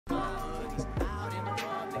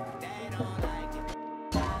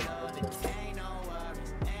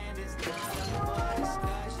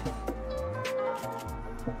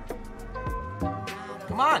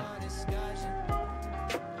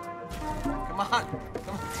on.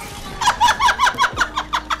 Come on.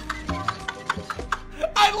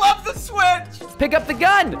 I love the switch. Pick up the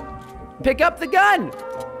gun. Pick up the gun.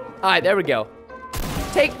 All right, there we go.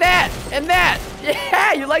 Take that and that.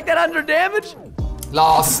 Yeah, you like that under damage?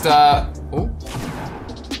 Last, oh.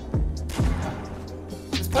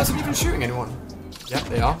 Is this person even shooting anyone? Yep,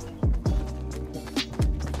 they are.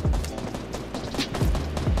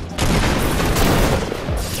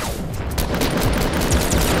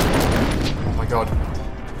 Oh my god.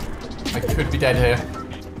 I could be dead here.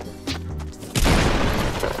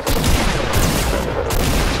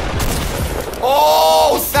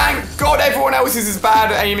 Oh, thank God everyone else is as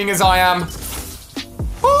bad at aiming as I am.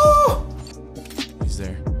 Oh! He's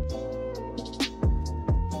there.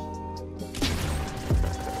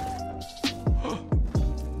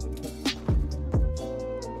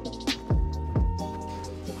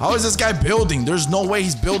 How is this guy building? There's no way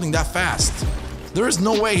he's building that fast. There is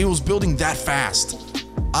no way he was building that fast.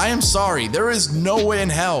 I am sorry. There is no way in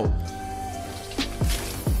hell.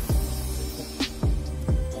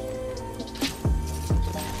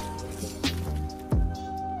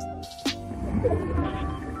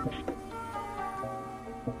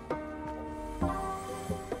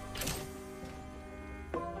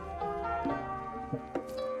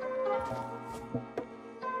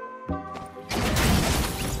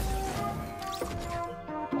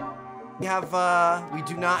 We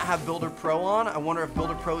do not have Builder Pro on. I wonder if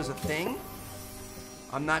Builder Pro is a thing.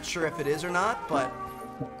 I'm not sure if it is or not, but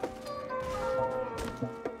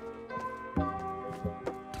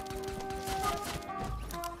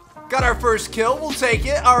got our first kill. We'll take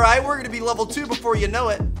it. All right, we're gonna be level 2 before you know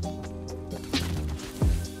it.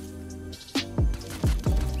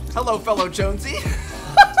 Hello, fellow Jonesy.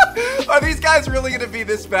 Are these guys really gonna be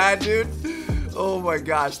this bad, dude? Oh my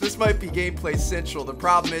gosh, this might be gameplay central. The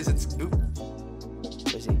problem is it's... Oop.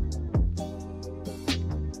 Where is he?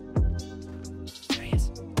 There he is.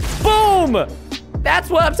 Boom! That's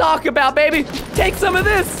what I'm talking about, baby. Take some of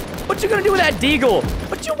this. What you gonna do with that deagle?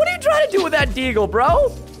 What are you trying to do with that deagle,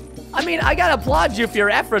 bro? I mean, I gotta applaud you for your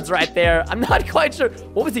efforts right there. I'm not quite sure.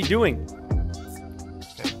 What was he doing?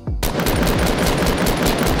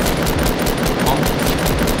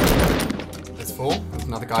 There's 4. There's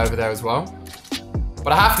another guy over there as well.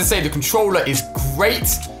 But I have to say, the controller is great.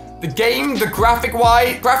 The game, the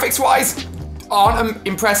graphics-wise, aren't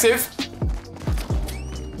impressive.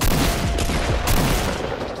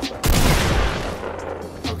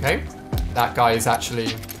 Okay, that guy is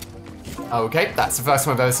actually... Okay, that's the first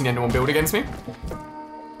time I've ever seen anyone build against me.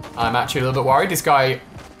 I'm actually a little bit worried. This guy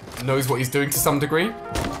knows what he's doing to some degree.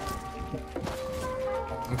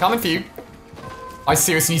 I'm coming for you. I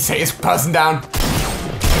seriously need to take this person down.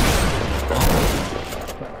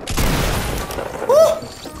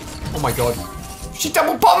 Oh my god. She's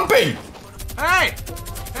double pumping! Hey!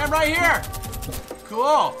 I'm right here!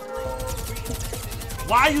 Cool.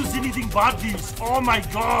 Why you anything but this? Oh my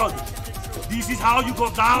god! This is how you go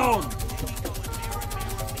down!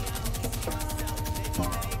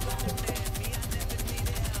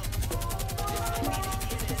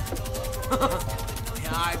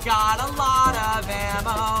 I've got a lot of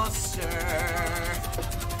ammo, sir.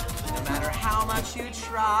 No matter how much you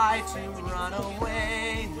try to run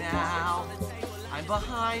away now, I'm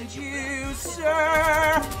behind you,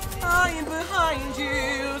 sir. I'm behind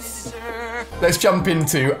you, sir. Let's jump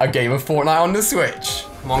into a game of Fortnite on the Switch.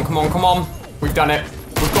 Come on, come on, come on. We've done it.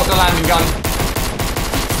 We've got the landing gun.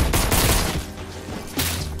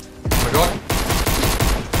 Oh my god.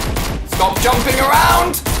 Stop jumping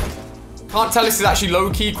around! Can't tell if this is actually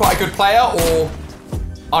low-key quite a good player or...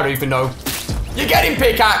 I don't even know. You're getting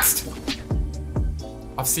pickaxed!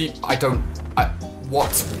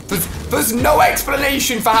 What? There's no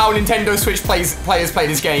explanation for how Nintendo Switch players play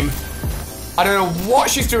this game. I don't know what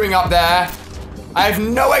she's doing up there. I have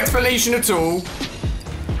no explanation at all.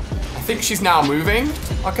 I think she's now moving.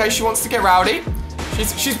 Okay, she wants to get rowdy.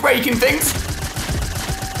 She's breaking things.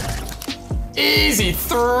 Easy,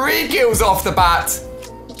 3 kills off the bat.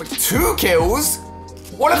 Like 2 kills?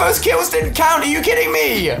 One of those kills didn't count, are you kidding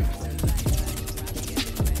me?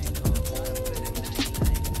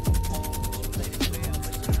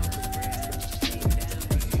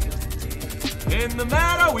 In the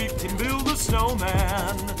meadow we can build a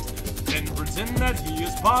snowman and pretend that he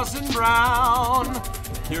is Parson Brown.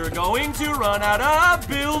 You're going to run out of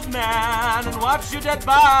build, man, and watch your dead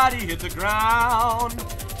body hit the ground.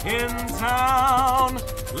 In town,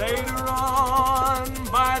 later on,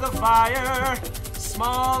 by the fire,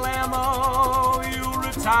 small ammo, you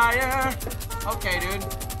retire. Okay, dude.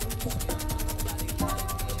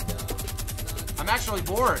 I'm actually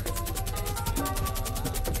bored.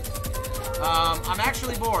 I'm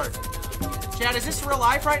actually bored. Chad, is this real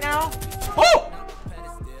life right now? Oh!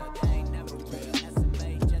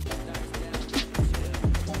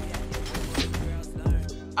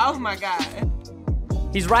 Oh my god.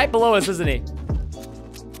 He's right below us, isn't he?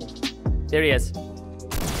 There he is.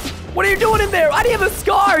 What are you doing in there? I do you have a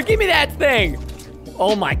scar? Give me that thing.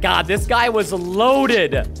 Oh my god, this guy was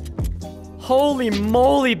loaded. Holy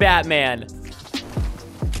moly, Batman.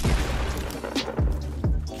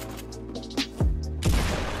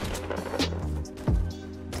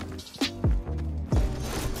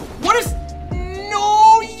 What is...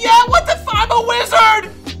 No, yeah, what the f... I'm a wizard!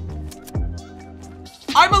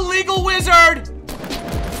 I'm a legal wizard!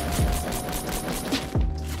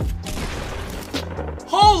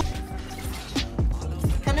 Holy...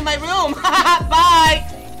 Come in my room. Bye!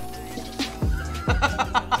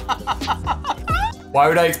 Why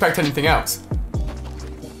would I expect anything else?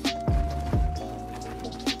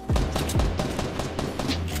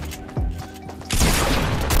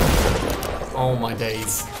 Oh my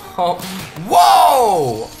days. Oh.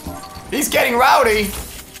 Whoa! He's getting rowdy.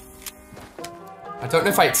 I don't know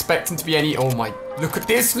if I expect him to be any... Oh my... Look at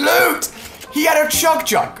this loot! He had a chug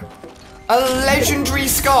jug, a legendary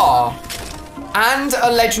scar, and a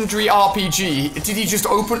legendary RPG. Did he just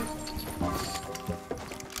open...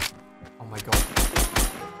 Oh my god.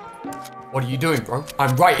 What are you doing, bro?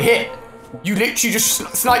 I'm right here. You literally just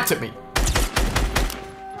sniped at me.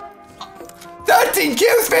 13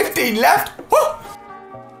 kills, 15 left. Woo!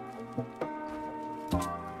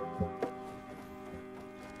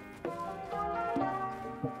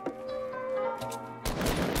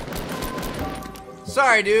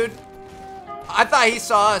 Sorry, dude. I thought he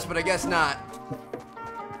saw us, but I guess not.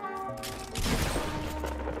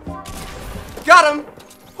 Got him!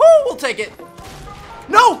 Woo, we'll take it.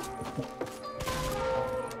 No!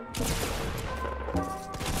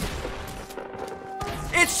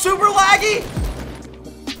 It's super laggy!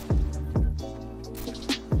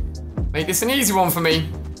 Make this an easy one for me.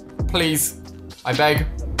 Please. I beg.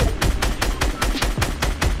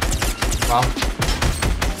 Well.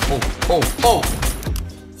 Oh.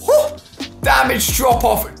 Whew. Damage drop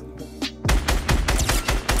off.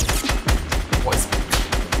 What is...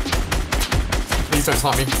 Please don't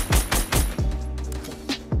snipe me.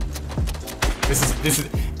 This is...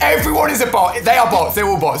 Everyone is a bot. They are bots. They're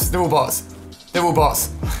all bots. They're all bots. They're all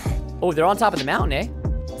bots. Oh, they're on top of the mountain, eh?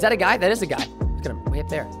 Is that a guy? That is a guy. Look at him, way up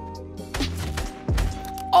there.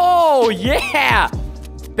 Oh, yeah!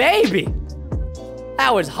 Baby!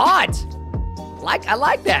 That was hot! I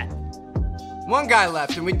like that. One guy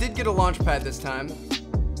left, and we did get a launch pad this time.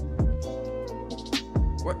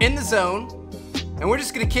 We're in the zone, and we're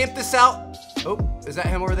just gonna camp this out. Oh, is that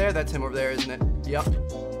him over there? That's him over there, isn't it? Yep.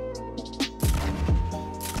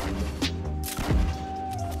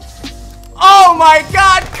 Oh my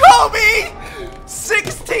god, Kobe!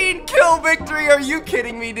 16 kill victory, are you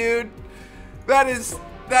kidding me, dude? That is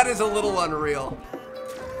a little unreal.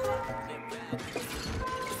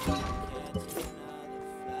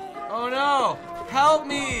 Oh no! Help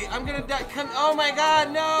me! I'm gonna die. Come! Oh my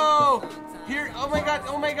god, no! Here! Oh my god!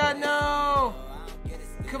 No!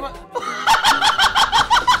 Come on!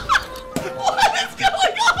 What is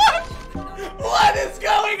going on? What is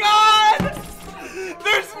going on?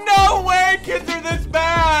 There's no way kids are this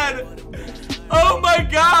bad! Oh my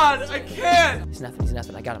god! I can't! He's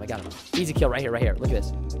nothing. I got him. Easy kill right here. Look at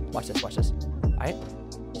this. Watch this. All right.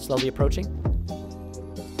 Slowly approaching.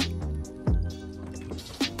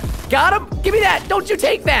 Got him! Give me that! Don't you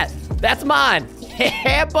take that! That's mine!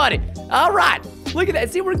 Yeah, buddy! Alright! Look at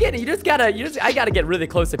that. See, we're getting it. I gotta get really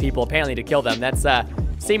close to people, apparently, to kill them. That's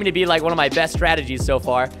seeming to be like one of my best strategies so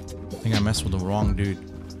far. I think I messed with the wrong dude.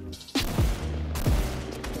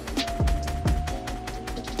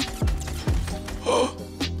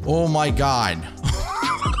 Oh my god.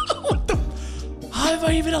 What the? How am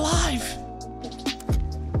I even alive?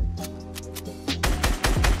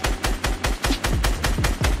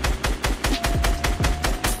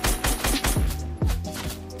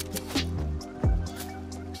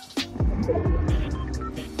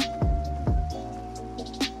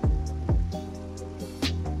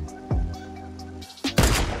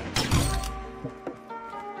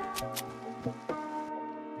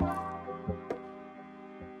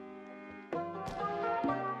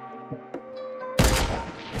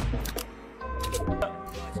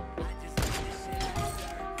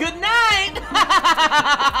 Good night!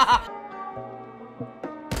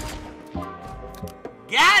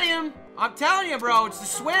 Got him! I'm telling you, bro, it's the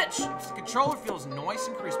switch. The controller feels nice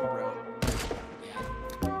and crispy, bro.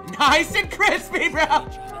 Nice and crispy, bro!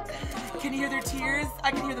 Can you hear their tears? I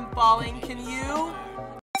can hear them falling. Can you?